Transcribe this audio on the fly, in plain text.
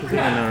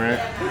I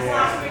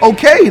know, right?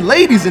 Okay,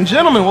 ladies and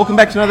gentlemen, welcome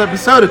back to another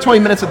episode of 20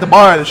 Minutes at the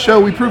Bar, the show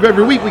we prove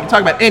every week we can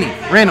talk about any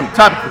random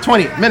topic for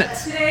 20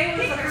 minutes.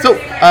 So,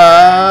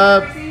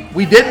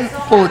 we didn't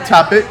pull a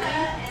topic.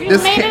 You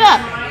made it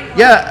up.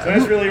 Yeah. So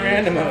that's really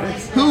random of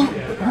us. Who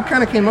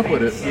kind of came up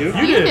with it? You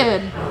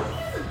did.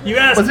 You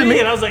asked Was it me, me?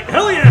 and I was like,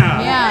 hell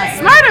yeah! Yeah.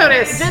 Smart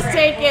Otis. Just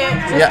take it.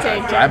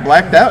 Take it. I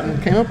blacked out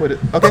and came up with it.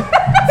 Okay.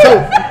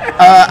 So,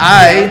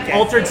 I,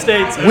 Altered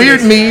states.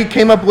 Weird Me,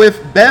 came up with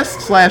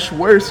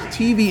best/worst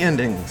TV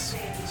endings.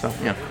 So,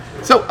 yeah.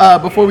 So,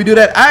 before we do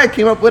that, I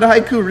came up with a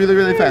haiku really,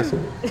 really fast.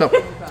 So,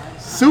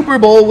 Super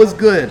Bowl was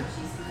good.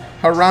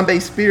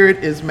 Harambe's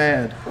spirit is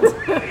mad.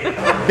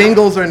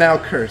 Bengals are now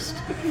cursed.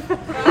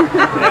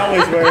 They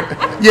always were.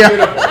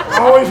 Yeah.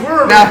 Always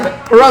were. Now,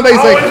 Always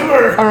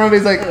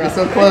Harambe's like, it's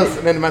so close,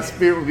 and then my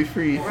spirit will be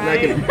free. And I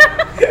can,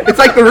 it's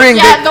like the ring.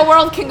 Yeah, the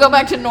world can go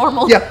back to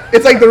normal. Yeah,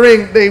 it's like the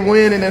ring. They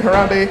win, and then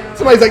Harambe,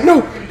 somebody's like, no,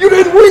 you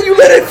didn't win, you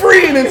let it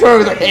free. And then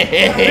Harambe's like,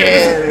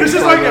 This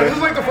is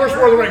like the first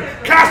word of the ring.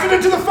 Cast it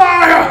into the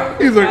fire.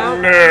 He's like,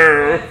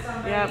 no.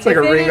 Yeah, It's like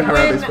a ring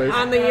around his face.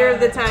 On the year of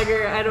the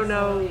tiger, I don't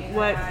know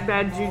what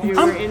bad juju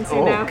we're into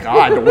now. Oh,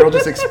 God, the world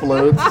just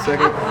explodes a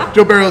second.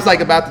 Joe Burrow's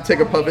like about to take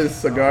a puff of his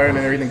cigar, and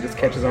then everything just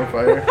catches on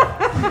fire.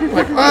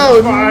 Like,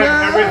 oh, Fine.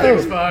 no.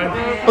 Everything's fine.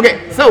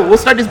 Okay, so we'll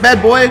start this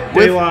bad boy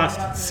They with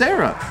lost.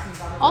 Sarah.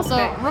 Also,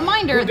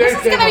 reminder, this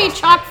is going to be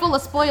chock full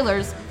of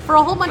spoilers for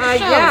a whole bunch of shows.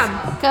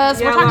 Yeah.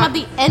 Because Yeah, we're talking a lot. about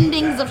the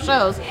endings of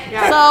shows.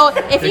 Yeah. So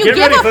if you Get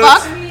give ready, a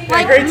folks. fuck, Got a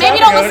like, great maybe topic,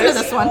 don't listen to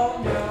Otis. this one.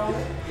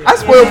 I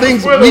spoil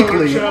things Spoiler alert,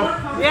 weekly. show.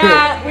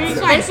 Yeah,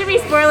 there should be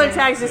spoiler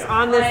tags just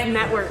on this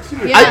network,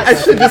 Yes. I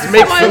should just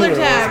make Spoiler some.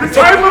 tag. The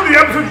title of the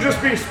episode should just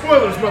be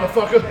spoilers,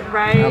 motherfucker.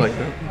 right? I like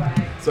that.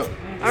 So, All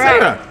right.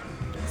 Sarah.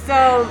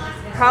 So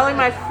probably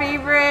my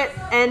favorite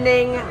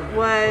ending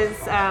was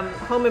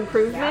Home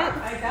Improvement.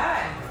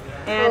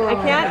 And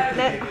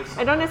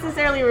I don't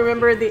necessarily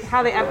remember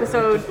how the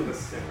episode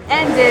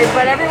ended,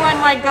 but everyone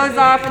like goes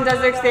off and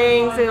does their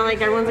things, and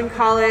like everyone's in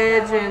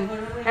college and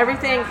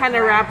everything kind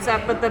of wraps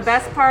up. But the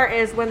best part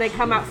is when they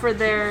come out for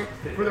their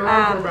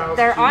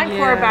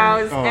encore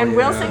bows, and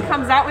Wilson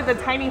comes out with a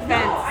tiny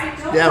fence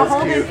Yeah, it to was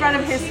hold in cute. front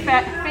of his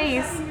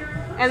face.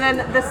 And then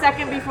the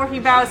second before he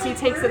bows, he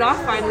takes it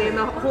off finally, and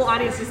the whole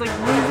audience just like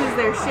loses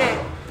their shit.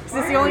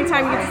 Because it's the only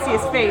time you get to see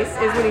his face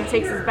is when he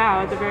takes his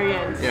bow at the very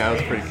end. Yeah, that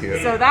was pretty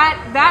cute. So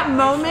that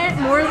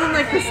moment, more than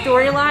like the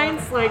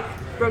storylines, like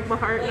broke my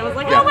heart, and I was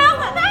like, Yeah. oh well,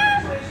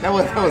 That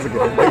was a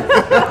good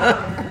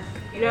one.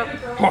 Yep.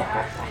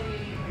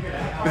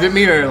 Is it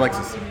me or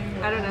Alexis?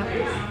 I don't know.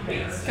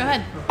 Go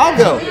ahead. I'll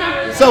go.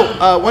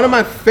 So, one of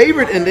my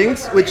favorite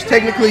endings, which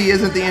technically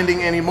isn't the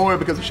ending anymore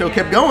because the show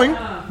kept going,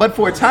 but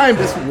for a time,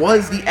 this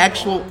was the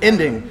actual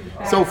ending.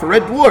 So, for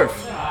Red Dwarf,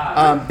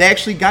 they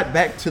actually got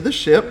back to the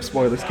ship,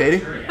 spoilers,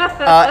 Katie,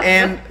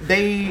 and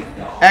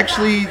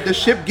the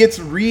ship gets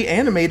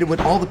reanimated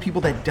with all the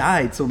people that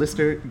died. So,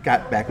 Lister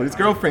got back with his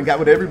girlfriend, got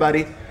with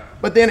everybody,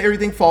 but then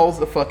everything falls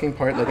the fucking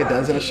apart like it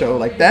does in a show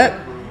like that.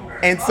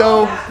 And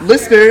so,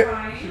 Lister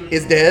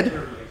is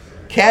dead.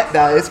 Cat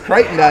dies,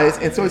 Crichton dies,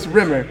 and so it's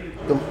Rimmer.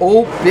 The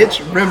old bitch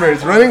Rimmer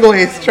is running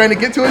away, he's trying to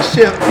get to his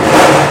ship,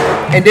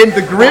 and then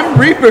the Grim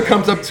Reaper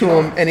comes up to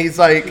him, and he's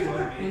like,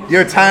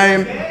 your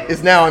time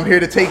is now, I'm here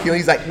to take you. And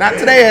he's like, not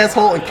today,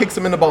 asshole, and kicks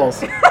him in the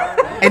balls.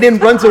 And then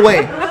runs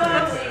away.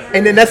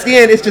 And then that's the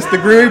end, it's just the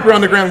Grim Reaper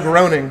on the ground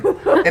groaning,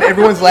 and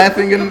everyone's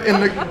laughing in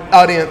the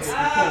audience.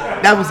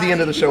 That was the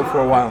end of the show for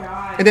a while.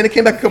 And then it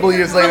came back a couple of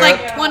years For later.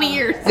 like 20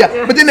 years.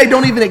 Yeah, but then they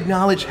don't even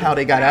acknowledge how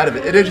they got out of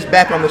it. They're just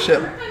back on the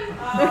ship.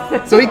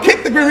 So he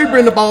kicked the Grim Reaper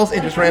in the balls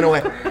and just ran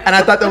away. And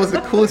I thought that was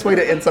the coolest way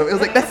to end something. It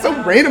was like, that's so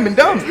random and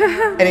dumb.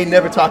 And they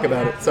never talk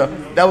about it. So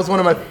that was one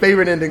of my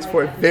favorite endings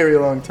for a very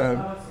long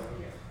time.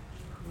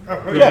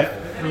 Okay.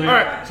 All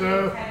right.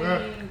 So,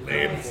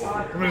 lame.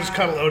 I'm gonna just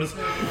cuddle Otis.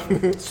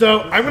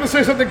 So I'm gonna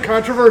say something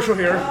controversial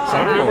here.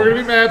 Some people are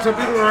gonna be mad. Some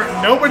people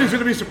aren't. Nobody's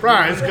gonna be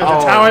surprised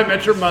because it's How I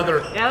Met Your Mother.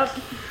 Yep.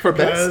 For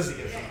best.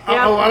 Because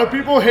a lot of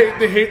people hate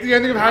the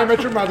ending of How I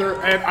Met Your Mother,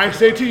 and I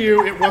say to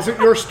you, it wasn't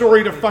your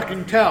story to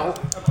fucking tell.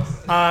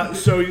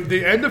 So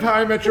the end of How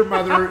I Met Your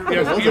Mother,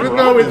 yes, even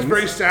though it's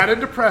very sad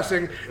and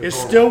depressing, is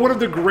still one of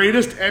the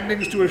greatest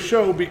endings to a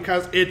show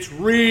because it's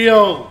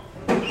real.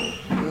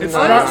 It's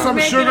not some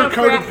making a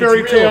sugar-coated fra-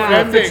 fairy tale A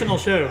ending. fictional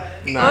show.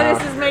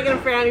 Otis is making a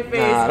frowny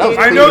face. Nah, that was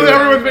I know that Cool.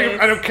 everyone's making.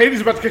 I know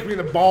Katie's about to kick me in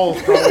the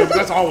balls, probably, but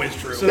that's always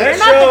true. So They're that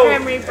not the show,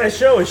 Grim Reaper. that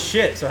show is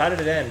shit. So how did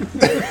it end?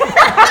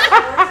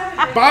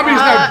 Bobby's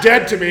now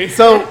dead to me.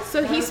 So,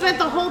 So he spent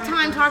the whole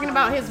time talking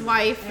about his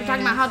wife. We're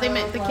talking about how they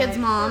met the kid's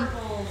mom.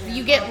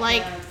 You get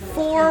like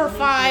 4 or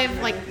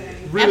 5 like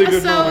Really good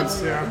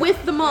episodes moments, yeah.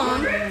 with the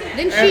mom.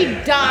 Then she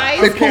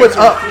dies. They pull it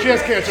up. She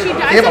has cancer. She They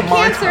dies have of a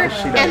cancer,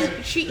 montage, she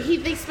does.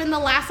 and they spend the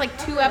last like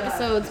 2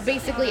 episodes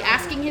basically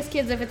asking his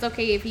kids if it's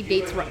okay if he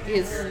dates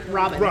his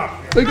Robin. Rob.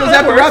 So he goes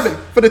that after works. Robin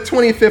for the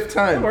 25th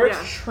time.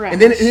 Trash.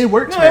 And then it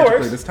works No, it magically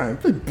works. this time.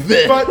 But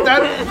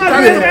That's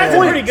that's a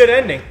pretty good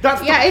ending.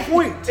 That's Yeah, the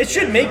point. It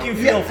should make you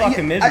feel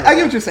fucking miserable. I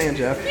get what you're saying,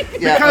 Jeff.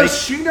 Yeah, Because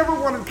she never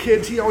wanted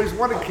kids, he always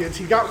wanted kids.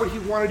 He got what he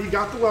wanted, he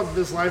got the love of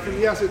his life, and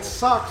yes, it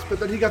sucks, but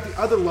then he got the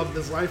other love of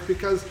his life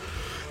because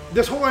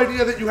this whole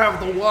idea that you have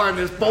the one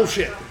is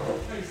bullshit.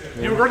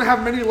 You're going to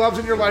have many loves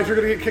in your life, you're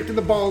going to get kicked in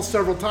the balls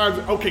several times.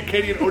 Okay,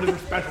 Katie and Odin are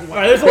special All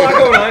right, there's a lot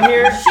going on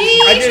here.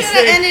 She I should just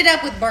have think- ended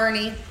up with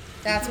Bernie.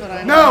 That's what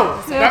I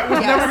No, that was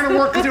Yes. never going to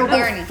work because they were both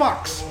Barney.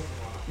 fucks.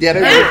 yeah,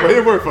 they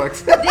were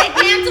fucks. They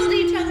canceled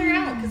each other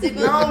out because they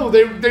both. No,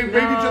 they made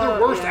each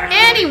other worse,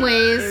 actually.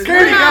 Anyways,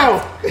 Katie,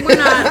 go! we're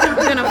not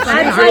gonna I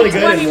fight. was tried really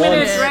good 20 in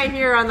minutes one. right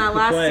here on that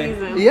last play.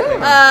 season.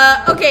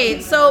 Yeah. Okay,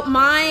 so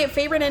my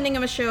favorite ending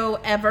of a show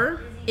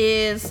ever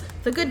is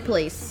The Good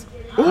Place.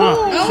 Oh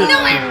no!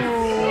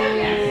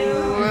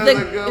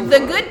 The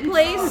Good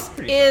Place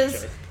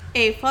is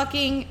a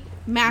fucking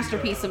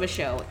masterpiece of a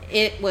show.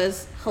 It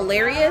was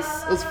hilarious.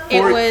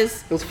 It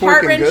was forking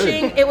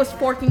heart-wrenching. good. It was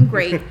forking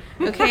great.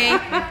 Okay.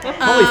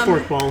 Holy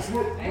fork balls.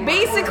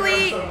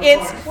 Basically,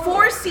 it's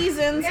 4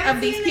 seasons of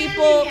these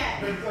people.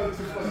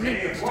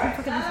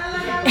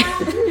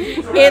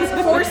 It's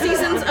 4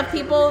 seasons of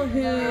people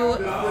who,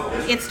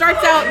 it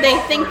starts out, they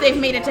think they've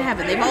made it to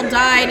heaven. They've all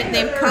died,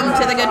 they've come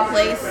to the good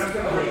place,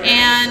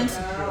 and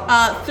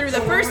through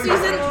the first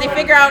season, they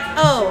figure out,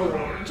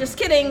 oh, just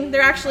kidding,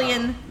 they're actually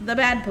in the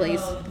bad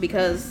place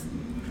because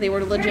they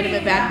were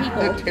legitimate bad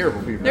people. They're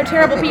terrible people. They're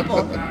terrible people.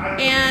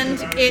 And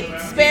it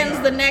spends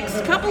the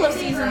next couple of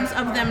seasons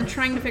of them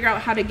trying to figure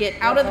out how to get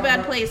out of the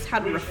bad place, how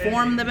to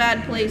reform the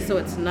bad place so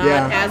it's not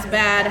Yeah. as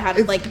bad, how to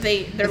It's- like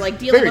they're it's like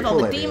dealing very with all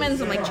cool the idea. demons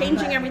and like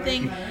changing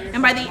everything.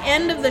 And by the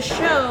end of the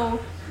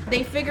show,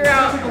 they figure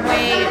out a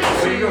way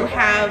to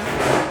have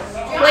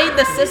played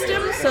the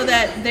system so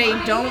that they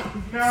don't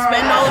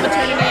spend all of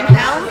eternity in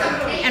hell.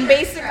 And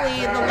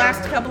basically the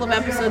last couple of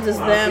episodes is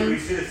them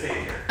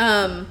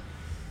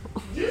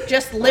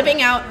just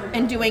living out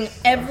and doing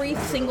every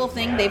single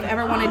thing they've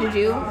ever wanted to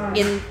do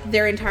in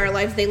their entire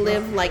lives. They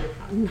live like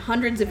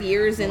hundreds of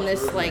years in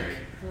this like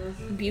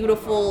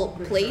beautiful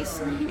place,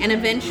 and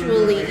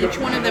eventually each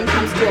one of them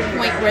comes to a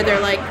point where they're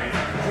like,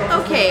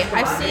 okay,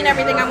 I've seen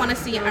everything I want to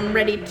see, I'm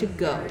ready to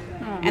go.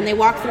 And they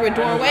walk through a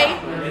doorway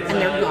and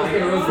they're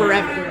gone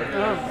forever.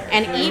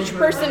 And each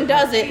person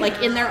does it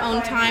like in their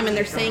own time, and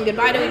they're saying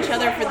goodbye to each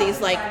other for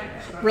these like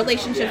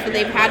relationships that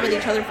they've had with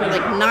each other for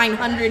like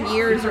 900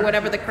 years or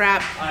whatever the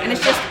crap, and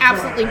it's just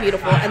absolutely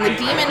beautiful. And the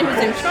demon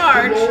who's in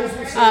charge,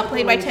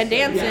 played by Ted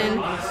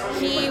Danson,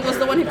 he was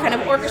the one who kind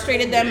of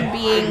orchestrated them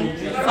being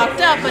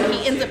fucked up, but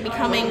he ends up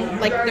becoming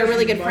like their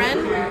really good friend,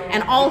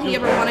 and all he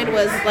ever wanted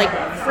was like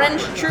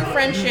true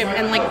friendship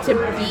and like to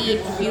be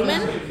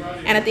human.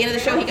 And at the end of the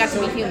show, he got to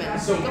be human. Go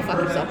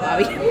fuck yourself,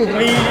 Bobby. I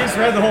mean, you just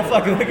read the whole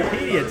fucking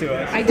Wikipedia to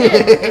us. I did.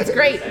 It's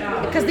great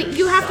because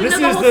you have to This know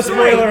the is whole the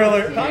story. spoiler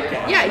alert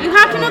podcast. Yeah, you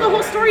have to know the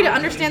whole story to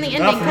understand the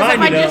ending. Not for Because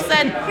mine,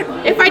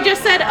 if I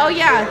just said, oh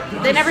yeah,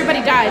 then everybody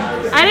died.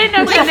 I didn't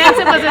know Ted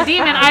Danson was a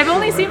demon. I've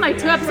only seen like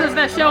 2 episodes of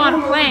that show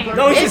on a plane.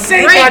 No, he's It's a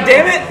saint, great.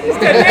 goddammit! He's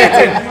Ted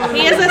Danson!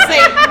 He is a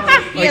saint.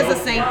 He is a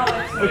saint.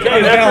 Okay,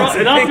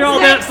 and after all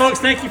that, folks,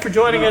 thank you for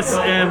joining us,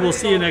 and we'll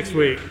see you next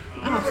week.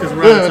 'Cause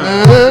we're out of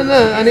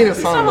time. I need a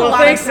song. Well, lot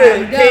thanks of to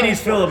time. Go.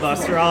 Katie's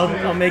filibuster,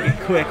 I'll make it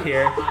quick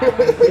here.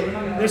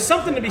 There's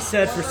something to be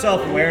said for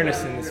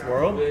self-awareness in this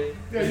world,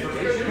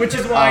 which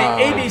is why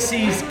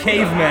ABC's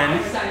Cavemen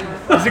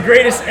is the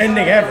greatest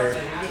ending ever.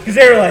 Because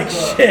they were like,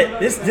 shit,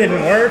 this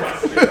didn't work.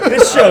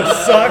 This show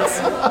sucks.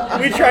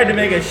 We tried to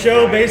make a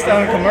show based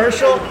on a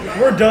commercial.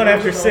 We're done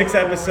after 6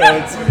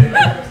 episodes.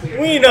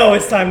 We know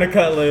it's time to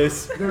cut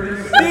loose.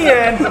 The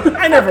end.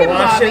 I never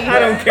watched it. I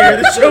don't care.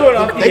 The show went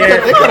off the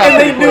air. they cut out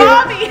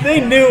And they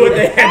knew what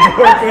they had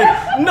to work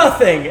with.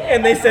 Nothing.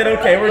 And they said,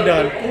 okay, we're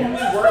done.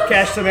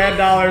 Cash some ad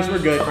dollars. We're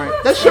good.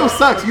 That show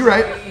sucks. You're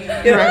right.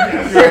 You're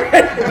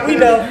right. We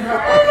know.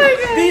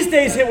 These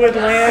days it would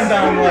land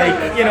on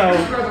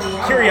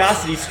like,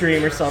 Curiosity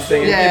Stream or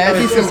something. Yeah,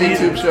 Another if some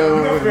season YouTube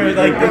show. for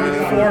like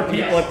the 4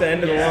 people at the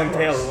end of the long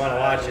tail who want to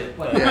watch it.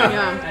 But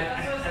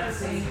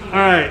Yeah. All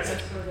right.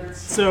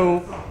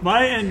 So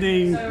my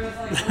ending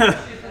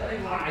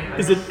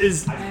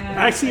is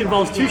actually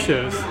involves 2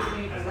 shows.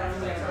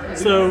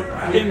 So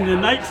in the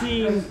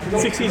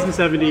 1960s and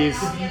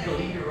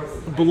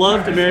 70s, a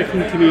beloved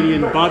American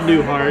comedian Bob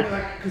Newhart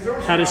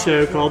had a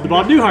show called The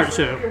Bob Newhart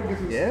Show.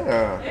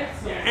 Yeah.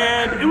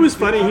 And it was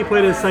funny. He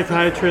played a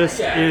psychiatrist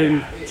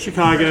in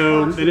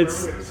Chicago, and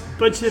it's a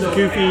bunch of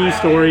goofy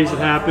stories that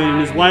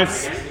happen. His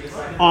wife's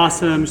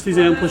awesome,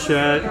 Suzanne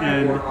Plachette,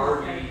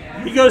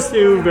 and he goes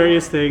through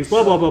various things,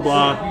 blah, blah, blah,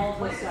 blah.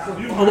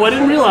 Although I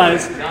didn't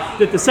realize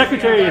that the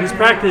secretary in his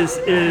practice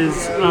is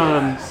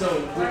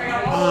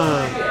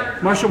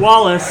Marsha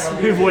Wallace,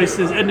 who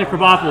voices Edna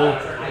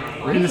Krabappel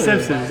in The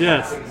Simpsons,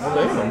 yes.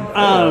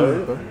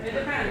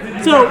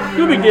 So,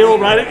 no big deal,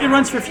 right? It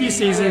runs for a few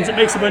seasons, it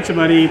makes a bunch of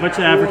money, a bunch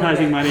of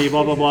advertising money,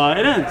 blah, blah, blah.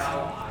 It ends.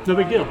 No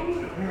big deal.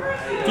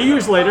 A few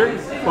years later,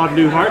 Bob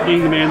Newhart,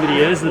 being the man that he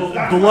is, the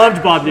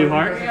beloved Bob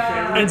Newhart,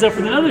 ends up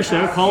with another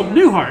show called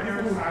Newhart.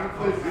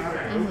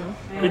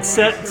 It's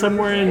set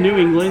somewhere in New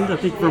England, I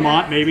think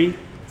Vermont maybe,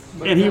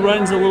 and he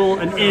runs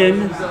an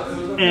inn,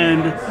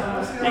 and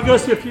it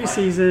goes through a few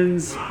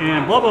seasons,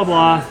 and blah, blah,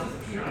 blah.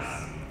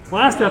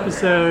 Last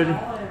episode,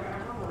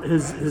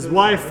 his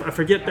wife, I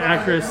forget the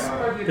actress,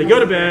 they go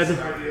to bed,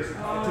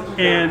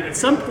 and at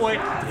some point,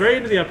 at the very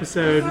end of the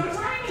episode,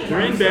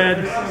 they're in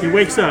bed, he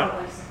wakes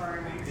up,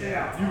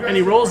 and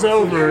he rolls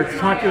over to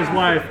talk to his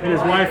wife, and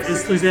his wife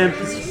is Suzanne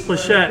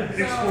Pleshette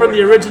from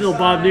the original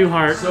Bob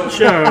Newhart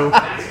show.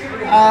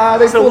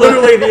 So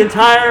literally the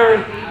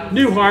entire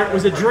Newhart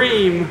was a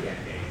dream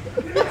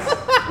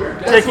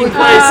taking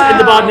place in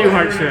the Bob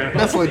Newhart show.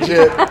 That's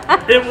legit.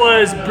 It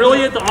was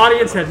brilliant. The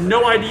audience had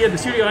no idea, the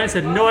studio audience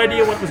had no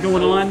idea what was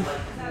going on.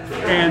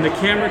 And the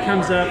camera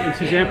comes up and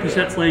Suzanne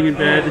Plechette's laying in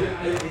bed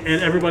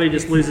and everybody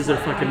just loses their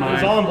fucking It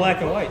was mind. all in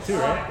black and white too,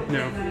 right?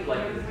 No.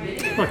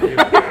 Fuck you.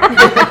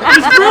 It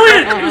was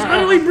brilliant! It was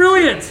utterly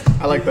brilliant!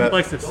 I like that.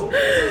 Alexis.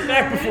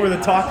 Back before the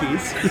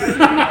talkies.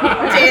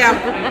 Damn.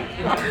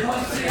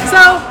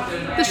 So,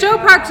 the show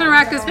Parks and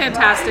Rec is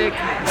fantastic.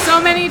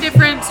 So many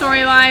different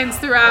storylines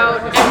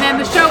throughout, and then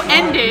the show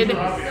ended,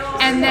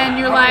 and then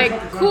you're like,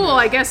 cool,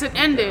 I guess it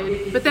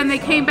ended. But then they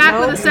came back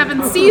with a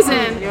 7th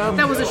season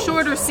that was a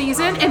shorter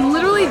season, and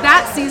literally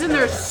that season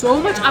there's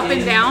so much up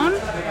and down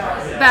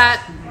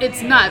that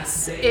it's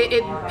nuts.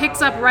 It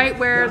picks up right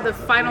where the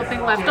final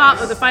thing left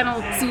off, or the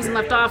final season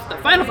left off, the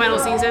final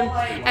season,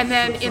 and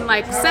then in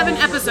like 7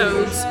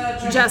 episodes,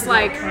 just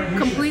like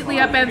completely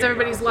upends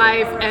everybody's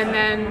life, and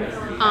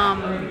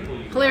then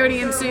hilarity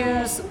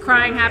ensues,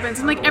 crying happens,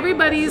 and like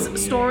everybody's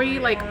story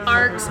like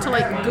arcs to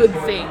like good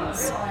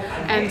things.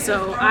 And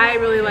so I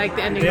really like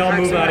the ending. They all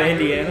Parks move and out of Rec.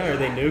 Indiana, or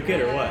they nuke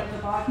it, or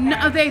what?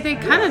 No, they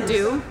kind of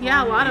do.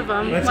 Yeah, a lot of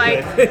them. That's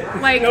like good.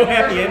 like No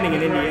happy ending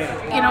in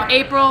Indiana. you know,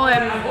 April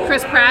and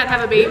Chris Pratt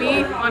have a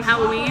baby on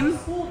Halloween,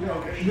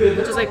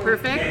 which is like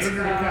perfect.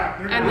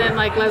 And then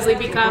like Leslie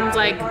becomes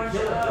like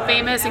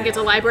famous and gets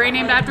a library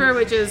named after her,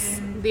 which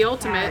is the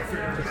ultimate.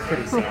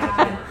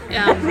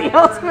 Yeah. The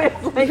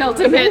ultimate, like, The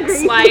ultimate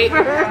slight,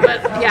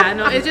 but yeah,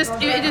 no, it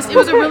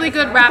was a really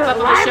good wrap up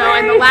of the show,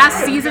 and the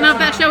last season of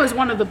that show is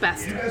one of the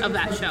best of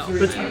that show.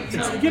 But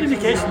it's a good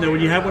indication, though, when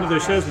you have one of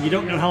those shows and you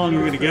don't know how long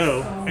you're going to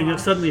go, and you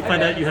suddenly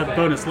find out you have a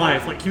bonus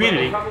life, like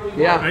Community.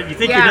 Yeah. Right? You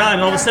think Yeah. you're done,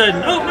 and all of a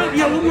sudden, oh, no, you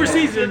have one more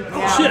season.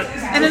 Oh, shit.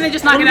 And then they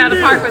just knock it out of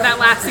the park with that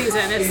last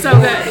season. It's so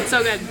good. It's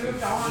so good.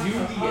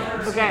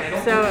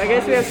 Okay, so I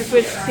guess we have to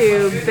switch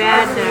to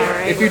bad now,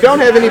 right? If you don't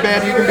have any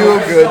bad, you can do a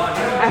good.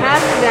 I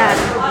have the bad.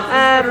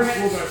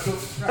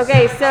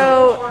 Okay,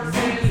 so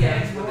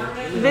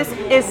this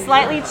is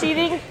slightly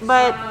cheating,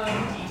 but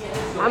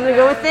I'm gonna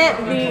go with it.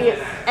 The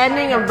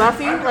ending of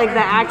Buffy, like the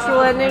actual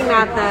ending,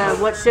 not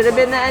the what should have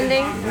been the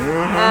ending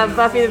of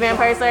Buffy the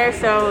Vampire Slayer.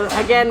 So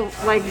again,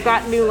 like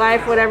got new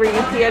life, whatever.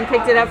 UPN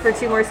picked it up for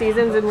 2 more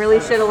seasons and really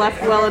should have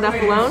left well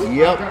enough alone.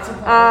 Yep.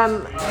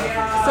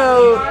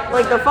 So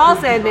like the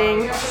false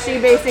ending, she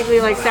basically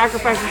like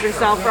sacrifices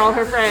herself for all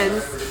her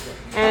friends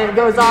and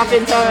goes off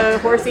into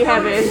horsey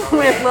heaven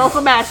with Lil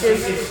Sebastian.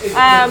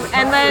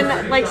 And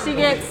then like she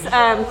gets so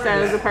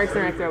it was a Parks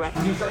and Rec throwback.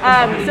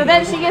 So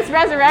then she gets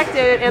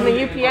resurrected in the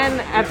UPN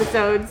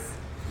episodes.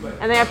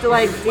 And they have to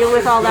like deal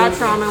with all that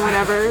trauma and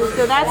whatever.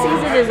 So that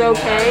season is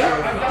okay.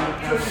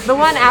 The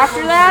one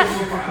after that,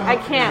 I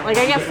can't. Like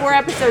I get 4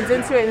 episodes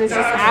into it and it's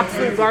just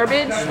absolute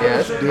garbage.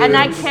 Yes, dude. And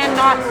I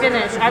cannot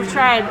finish. I've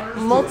tried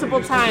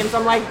multiple times.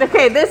 I'm like,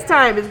 okay, this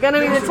time is gonna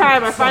be the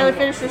time I finally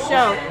finish the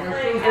show.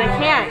 And I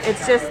can't.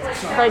 It's just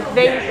like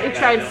they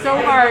tried so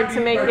hard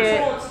to make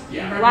it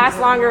last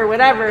longer or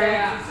whatever,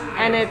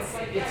 and it's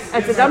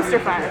a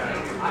dumpster fire.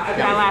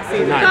 That last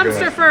season. Not good.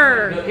 Dumpster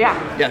fur.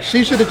 Yeah. Yeah,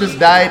 she should have just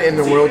died and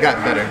the world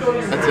got better.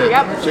 That's it.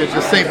 Yep. She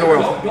just saved the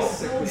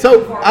world.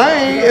 So I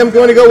am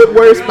going to go with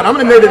worse, but I'm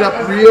going to nerd it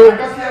up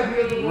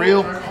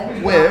real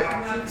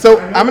quick. So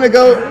I'm going to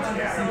go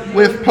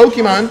with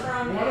Pokemon,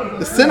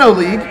 the Sinnoh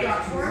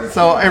League.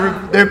 So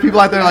there are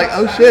people out there like,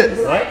 oh shit.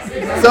 What?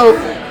 So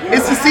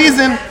it's the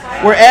season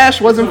where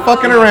Ash wasn't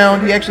fucking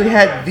around. He actually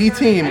had the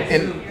team,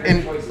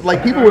 and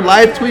like people were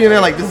live tweeting. They're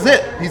like, "This is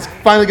it. He's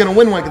finally gonna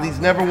win one because he's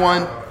never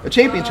won a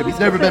championship. He's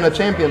never been a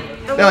champion."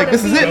 They're like,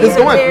 "This is it. This is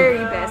the one." Very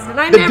best. And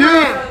I never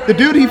am. The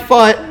dude he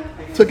fought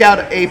took out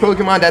a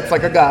Pokemon that's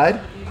like a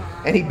god,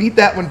 and he beat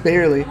that one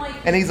barely.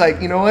 And he's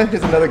like, "You know what?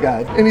 Here's another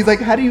god." And he's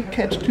like, "How do you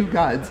catch 2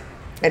 gods?"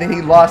 And then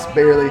he lost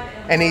barely,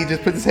 and he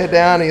just puts his head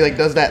down and he like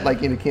does that like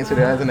can't see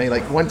their eyes, and they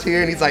like 1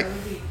 tear, and he's like,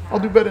 "I'll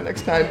do better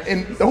next time."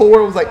 And the whole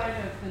world was like,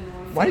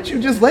 why did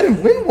you just let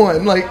him win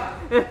one? Like,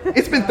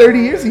 it's been 30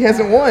 years, he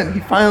hasn't won.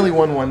 He finally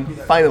won one,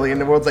 finally. And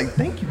the world's like,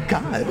 thank you,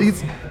 God.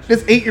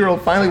 This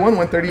 8-year-old finally won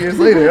one 30 years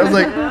later. I was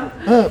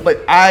like,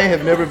 but I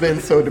have never been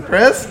so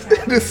depressed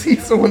to see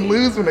someone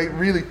lose when they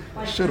really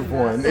should have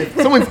won. If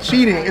someone's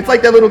cheating, it's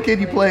like that little kid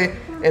you play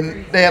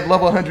and they have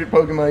level 100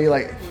 Pokemon. You're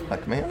like,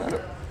 fuck, man, I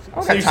don't So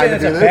got you time say to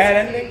that's do a this.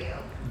 bad ending?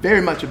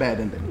 Very much a bad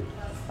ending.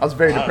 I was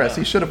very depressed.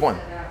 He should have won.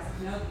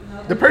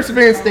 The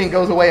perseverance thing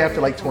goes away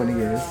after like 20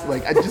 years.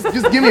 Like,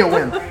 just give me a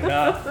win.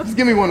 Nah. Just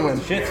give me one win.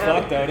 Shit's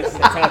fucked though. That's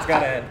how it's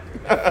gotta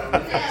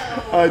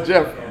end.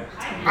 Jeff.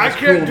 I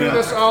can't do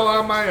this all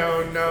on my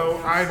own.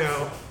 No, I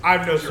know.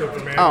 I'm no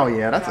Superman. Oh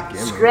yeah, that's a gimmick.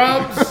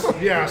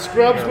 Scrubs, yeah,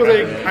 Scrubs was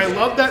I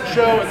loved that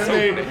show, and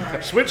then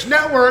they switched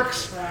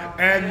networks,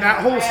 and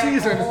that whole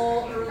season,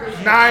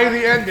 nigh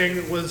the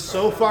ending, was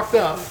so fucked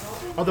up.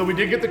 Although we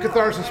did get the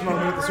catharsis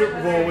moment at the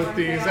Super Bowl with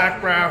the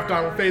Zach Braff,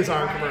 Donald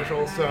Faison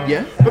commercial, so.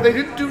 Yeah. But they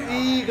didn't do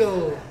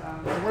Eagle.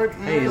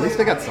 Hey, at least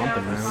they got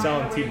something, man.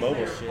 Selling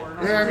T-Mobile shit.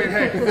 Yeah, I mean,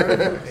 hey,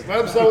 let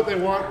them sell what they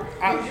want.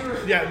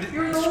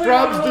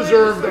 Scrubs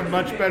deserved a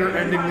much better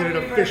ending than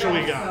it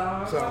officially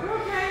got. So,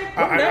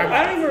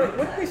 I don't even.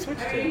 What did they switch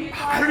to?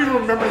 I don't even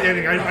remember the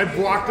ending. I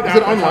blocked it out.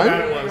 Is it That's how online?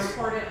 bad it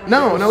was.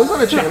 No, it was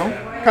on a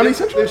channel. Comedy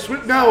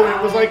Central? No,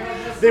 it was like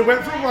they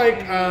went from like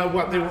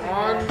they were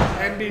on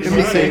NBC,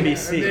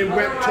 NBC. and they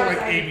went to like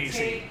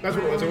ABC. That's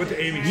what it was. They went to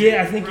ABC.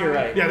 Yeah, I think you're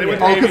right. Yeah, they went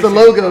to Oh, ABC. because the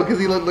logo, because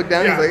he looked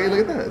down, Yeah. he's like, hey, look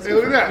at that. Hey,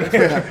 look at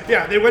that.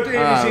 Yeah, they went to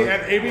ABC,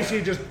 and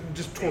ABC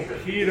just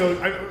torpedoed.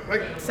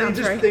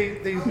 Sounds right. They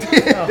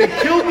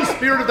killed the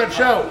spirit of that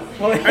show.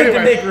 Well, they had to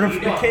Anyway, make room for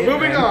the caveman.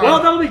 moving on.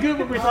 Well, that'll be good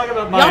when we talk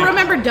about my. Y'all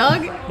remember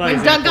Doug? When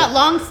example. Doug got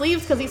long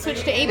sleeves because he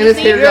switched to And his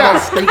hair ABC? got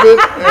all stupid.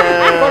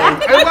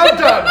 I love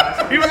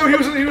Doug, even though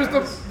he was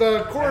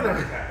the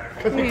coroner.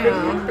 Because he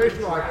couldn't keep the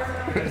facial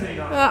line.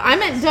 I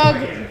meant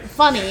Doug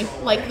funny,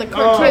 like the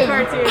cartoon.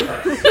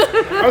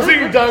 I was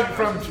thinking Doug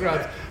from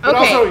Scrubs, but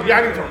Okay. also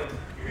Yanni Thorpe.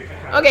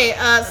 Okay,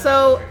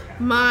 so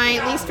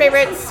my least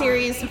favorite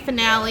series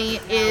finale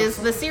is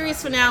the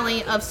series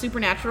finale of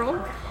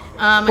Supernatural.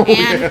 And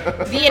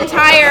the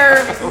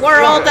entire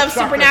world of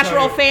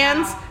Supernatural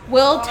fans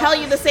will tell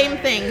you the same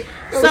thing.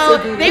 So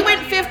they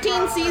went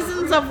 15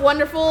 seasons of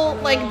wonderful,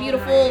 like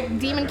beautiful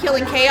demon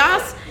killing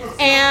chaos,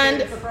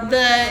 and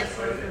the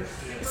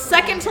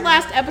second to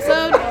last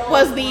episode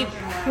was the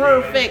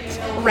perfect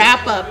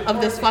wrap up of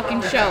this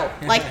fucking show.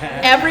 Like,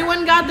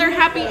 everyone got their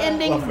happy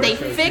ending, they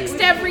fixed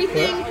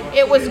everything,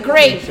 it was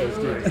great.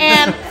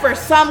 And for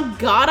some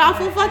god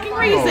awful fucking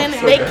reason,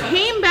 they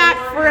came back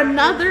for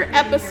another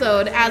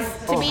episode as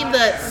to be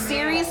the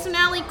series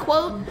finale,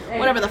 quote,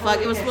 whatever the fuck.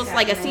 It was supposed to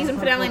like a season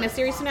finale and a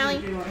series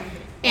finale.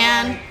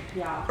 And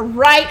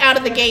right out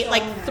of the gate,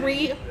 like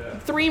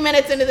three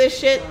minutes into this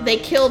shit, they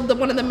killed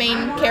one of the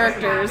main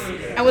characters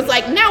and was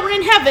like, now we're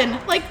in heaven.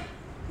 Like,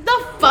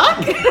 the fuck?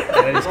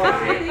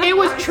 It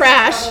was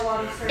trash.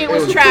 It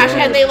was trash,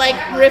 and they like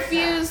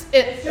refused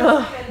it.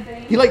 Ugh.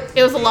 He like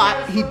It was a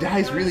lot. he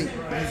dies really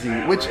easy,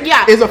 which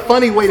Yeah. is a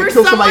funny way to For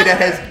kill somebody someone-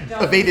 that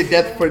has evaded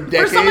death for For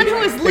decades. someone who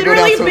has they go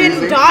down literally so been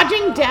easy.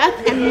 dodging death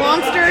and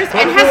monsters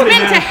and has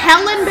been to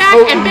hell and back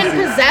So and been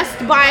easy.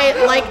 possessed by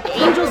like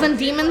angels and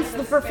demons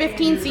for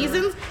 15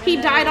 seasons, he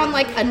died on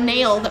like a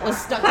nail that was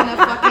stuck in a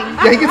fucking.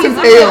 Yeah, he gets piece of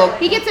impaled. wood.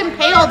 He gets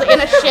impaled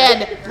in a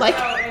shed. Like,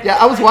 Yeah,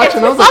 I was it's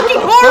watching. I was fucking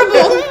like, what the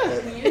fuck horrible.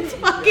 is that? It's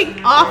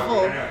fucking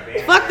awful.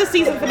 Fuck the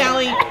season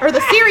finale or the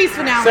series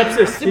finale.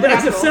 Sepsis. He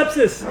dies of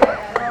Supernatural. sepsis.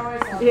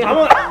 You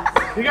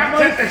got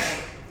tetanus.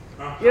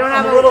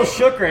 I'm a little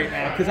shook right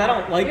now because I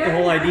don't like the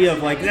whole idea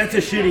of like that's a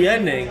shitty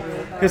ending.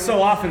 Because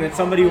so often it's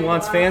somebody who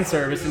wants fan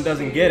service and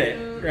doesn't get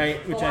it,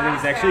 right? Which I think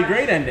is actually a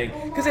great ending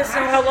because that's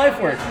not how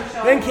life works.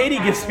 Then Katie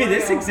gives me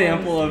this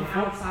example of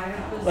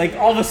like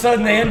all of a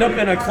sudden they end up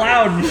in a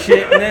cloud and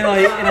shit, and then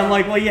and I'm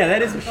like, well, yeah,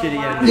 that is a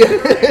shitty ending. I'm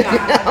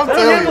I don't have a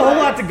telling whole you.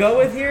 lot to go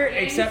with here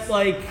except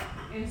like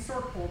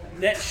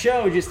that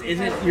show just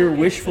isn't your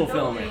wish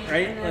fulfillment,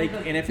 right? Like,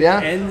 and if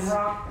Yeah. it ends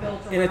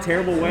in a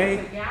terrible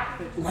way,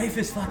 life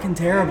is fucking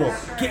terrible.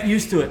 Get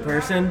used to it,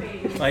 person.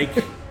 Like,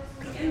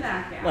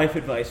 life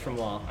advice from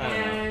Law. I don't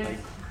know. Like,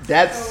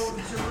 That's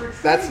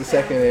the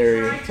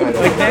secondary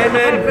title. like Mad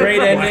Men, great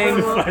ending.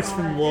 Advice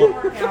from Wolf.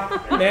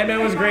 Mad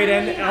Men was great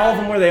ending. All of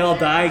them where they all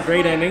die,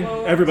 great ending.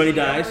 Everybody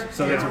dies,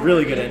 so that's a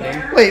really good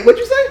ending. Wait, what'd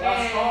you say?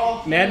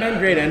 Mad Men,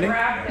 great ending.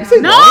 You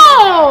said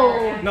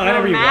No! No, I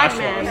never even Mad watched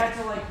Men. Lost.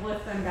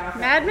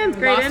 Mad Men's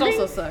great Lost ending.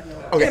 also sucked.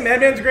 Yeah, Mad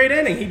Men's a great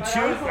ending. He'd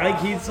shoot like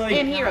he's like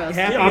And Heroes.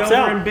 happy He opts over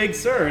out. in Big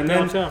Sur, and He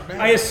then opts out.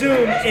 I assume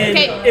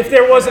Okay. if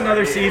there was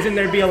another season,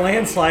 there'd be a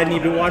landslide and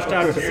he'd be washed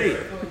out to sea.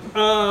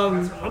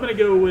 I'm gonna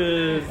go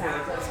with.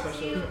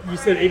 You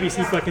said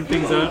ABC fucking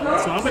things up,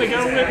 so I'm gonna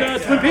go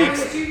with Twin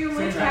Peaks.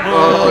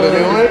 Oh, the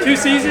new one? 2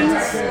 seasons.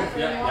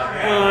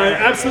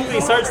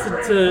 Absolutely starts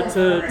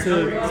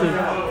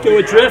to go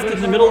adrift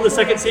in the middle of the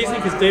second season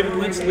because David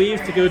Lynch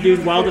leaves to go do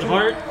Wild at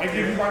Heart,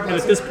 and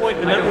at this point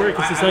the network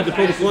has decided to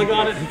pull the plug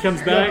on it. He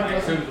comes back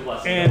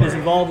and is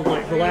involved in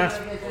like the last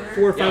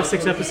 4, 5,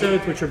 6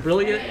 episodes, which are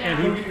brilliant,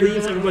 and he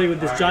leaves everybody with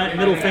this giant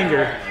middle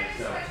finger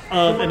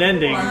of an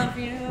ending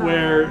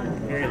where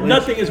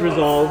nothing is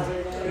resolved.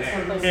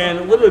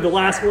 and literally the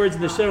last words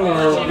in the show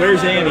were,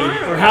 "Where's Annie?"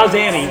 or "How's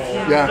Annie?"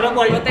 Yeah. And I'm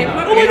like, "Oh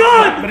my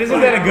god!" But isn't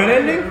that a good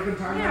ending?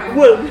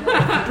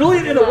 Well,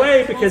 brilliant in a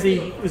way because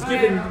he was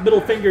giving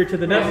middle finger to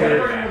the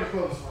network.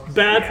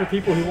 Bad for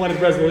people who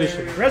wanted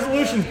resolution.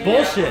 Resolution's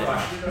bullshit.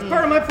 That's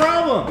part of my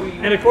problem.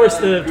 And of course,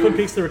 the Twin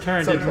Peaks: The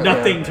Return did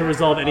nothing to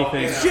resolve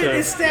anything. Shit So.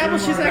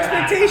 establishes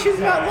expectations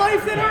about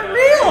life that aren't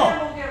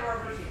real.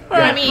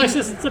 Well, I mean, it's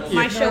just- it's up to you.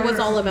 my show was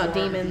all about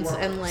demons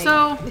and like.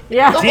 So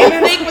Yeah. the whole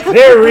thing was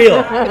They're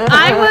real.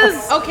 I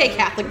was okay,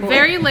 Catholic boy.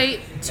 very late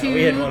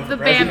we had one to for the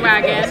president.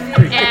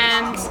 bandwagon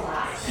and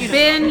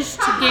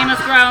binged Game of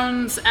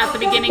Thrones at the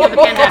beginning of the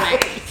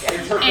pandemic.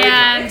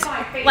 And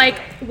like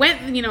when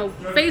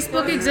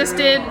Facebook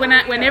existed when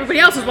everybody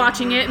else was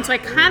watching it, and so I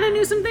kind of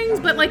knew some things,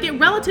 but like it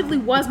relatively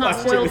was not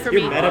Watched it spoiled with for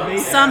your me Metabase?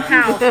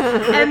 somehow.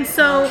 And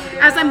so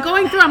as I'm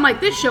going through, I'm like,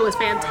 this show is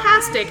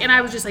fantastic, and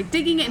I was just like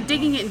digging it and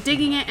digging it and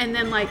digging it, and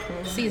then like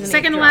Season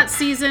second 8 to last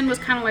season was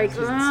kind of like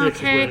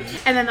okay, weird.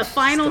 and then the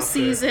final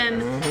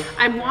season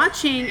I'm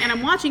watching,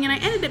 and I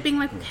ended up being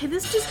like, okay,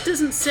 this just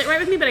doesn't sit right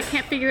with me, but I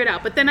can't figure it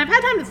out. But then I've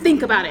had time to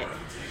think about it.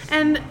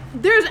 And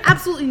there's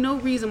absolutely no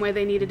reason why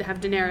they needed to have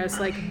Daenerys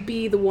like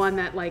be the one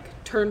that like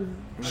turned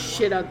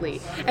shit ugly.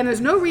 And there's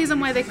no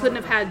reason why they couldn't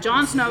have had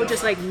Jon Snow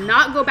just like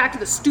not go back to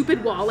the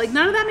stupid wall. Like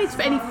none of that makes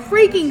any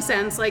freaking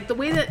sense. Like the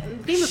way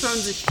that Game of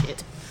Thrones is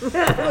shit.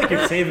 I feel like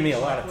you're saving me a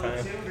lot of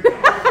time.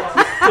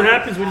 What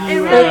happens when It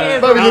you really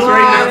is But a we just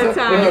lot ready of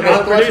now. time. We're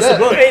gonna produce a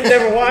book? I ain't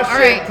never watched All it.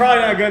 right.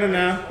 Probably not good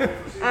enough.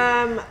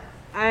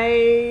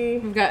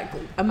 We've got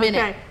a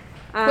minute.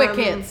 Okay. Quick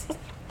hits.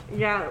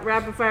 Yeah,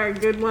 rapid fire,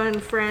 good one.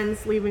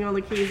 Friends leaving all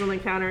the keys on the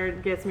counter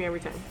gets me every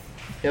time.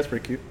 Yeah, that's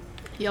pretty cute.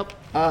 Yep.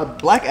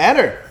 Black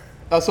Adder.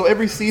 So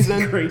every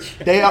season Great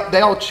show. they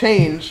all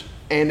change,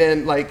 and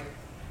then like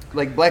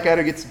Black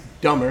Adder gets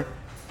dumber,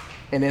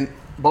 and then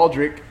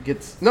Baldric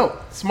gets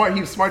smart.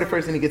 He was smart at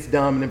first, and he gets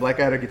dumb, and then Black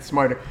Adder gets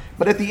smarter.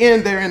 But at the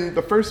end, they're in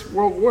the First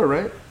World War,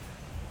 right?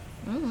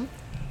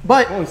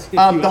 But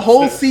the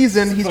whole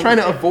season, he's trying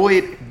to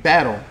avoid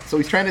battle. So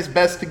he's trying his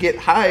best to get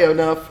high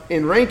enough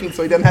in ranking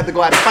so he doesn't have to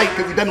go out and fight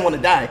because he doesn't want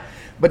to die.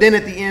 But then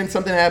at the end,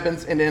 something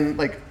happens, and then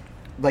like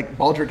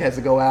Baldric has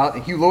to go out,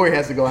 and Hugh Laurie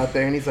has to go out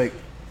there, and he's like,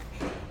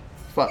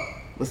 fuck,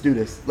 let's do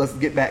this. Let's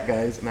get back,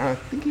 guys. And I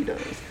think he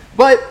does.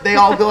 But they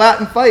all go out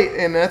and fight,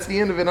 and that's the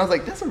end of it. And I was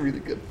like, that's a really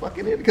good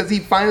fucking end, because he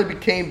finally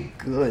became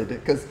good.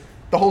 Because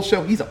the whole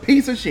show, he's a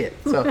piece of shit.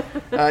 So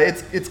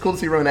it's cool to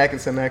see Rowan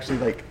Atkinson actually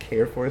like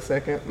care for a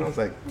second. And I was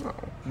like, oh.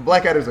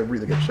 Blackadder's a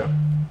really good show.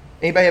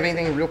 Anybody have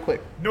anything real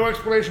quick? No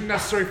explanation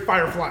necessary.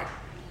 Firefly.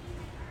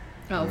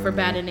 Oh, for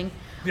bad ending.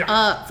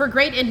 Yeah. For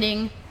great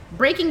ending,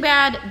 Breaking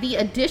Bad, the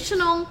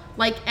additional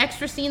like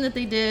extra scene that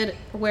they did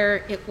where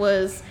it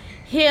was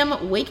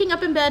him waking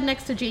up in bed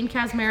next to Jane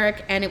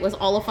Kasmerick, and it was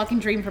all a fucking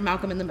dream from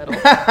Malcolm in the Middle. Oh,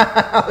 yeah.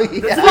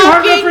 Newhart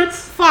Fucking reference.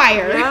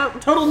 fire.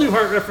 Yep. Total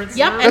Newhart reference.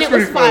 Yep, and That's it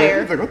was pretty funny.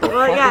 fire. He's like, what the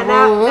Well, fuck yeah, is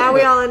wrong with now we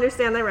that? all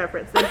understand that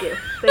reference. Thank you.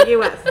 Thank you,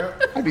 Wes.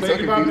 I'd be so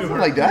Think about confused. I'm Newhart.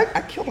 like, did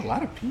I killed a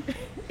lot of people.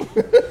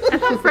 I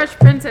thought Fresh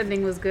Prince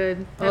ending was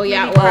good. That Oh, made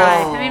yeah, me it was.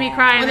 cry. That made me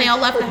cry. When And they then, all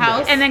left the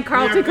house. and then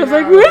Carlton Yeah, comes yeah.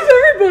 like, "Where's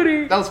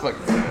everybody?" That was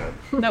fucking sad.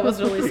 That was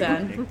really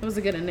sad. It was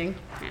a good ending.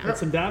 That's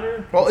some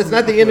downer. Well, it's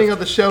not the ending of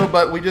the show,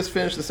 but we just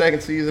finished the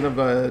second season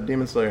of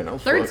Demon Slayer. And that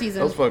was Third season.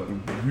 That was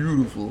fucking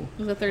beautiful. It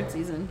was the third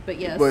season, but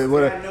yes. But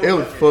it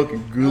was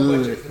fucking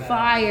good.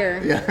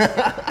 Fire.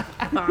 Yeah.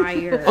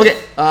 Fire. Okay.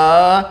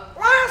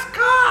 Last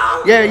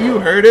call. Yeah, you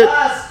heard it.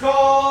 Last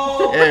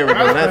call. There we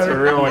go. That's a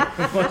real one.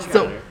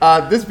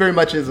 So this very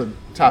much is a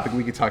topic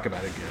we could talk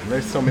about again.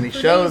 There's so many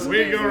shows,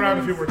 We can go around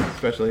a few more times.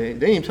 especially. They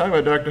didn't even talk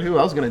about Doctor Who.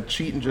 I was gonna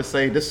cheat and just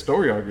say this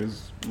story arc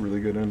is really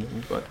good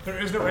ending, but.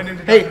 There is no ending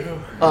to Hey, Doctor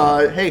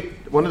Who. hey,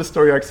 one of the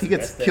story arcs, he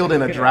gets killed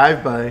in a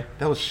drive-by.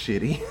 That was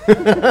shitty.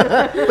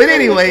 But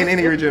anyway, and then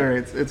he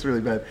regenerates. It's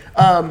really bad.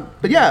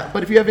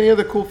 But if you have any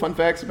other cool fun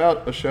facts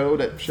about a show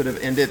that should have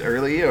ended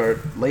early or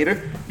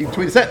later, you can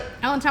tweet us at.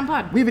 Allentown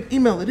Pod. We have an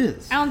email, it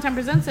is.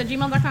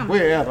 AllentownPresents@gmail.com.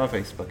 We're at our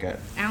Facebook at.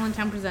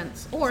 Allentown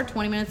Presents. Or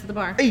 20 Minutes at the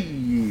Bar.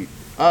 Hey.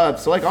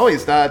 So like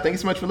always, thank you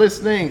so much for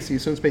listening. See you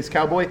soon, Space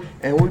Cowboy.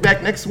 And we'll be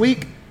back next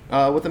week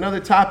with another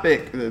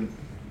topic.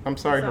 I'm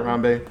sorry,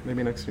 Harambe.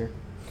 Maybe next year.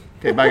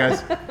 Okay, bye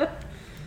guys.